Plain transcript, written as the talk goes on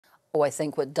Oh, I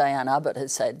think what Diane Abbott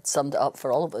has said summed it up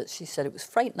for all of us. She said it was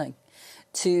frightening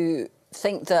to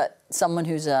think that someone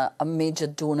who's a major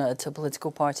donor to a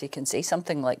political party can say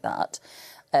something like that.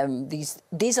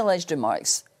 These alleged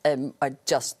remarks are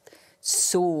just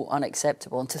so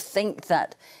unacceptable. And to think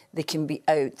that they can be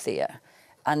out there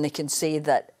and they can say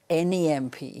that any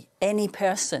MP, any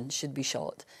person should be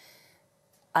shot,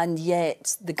 and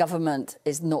yet the government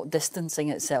is not distancing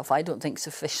itself, I don't think,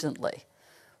 sufficiently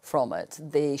from it.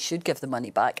 They should give the money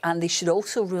back, and they should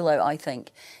also rule out, I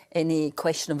think, any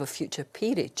question of a future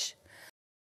peerage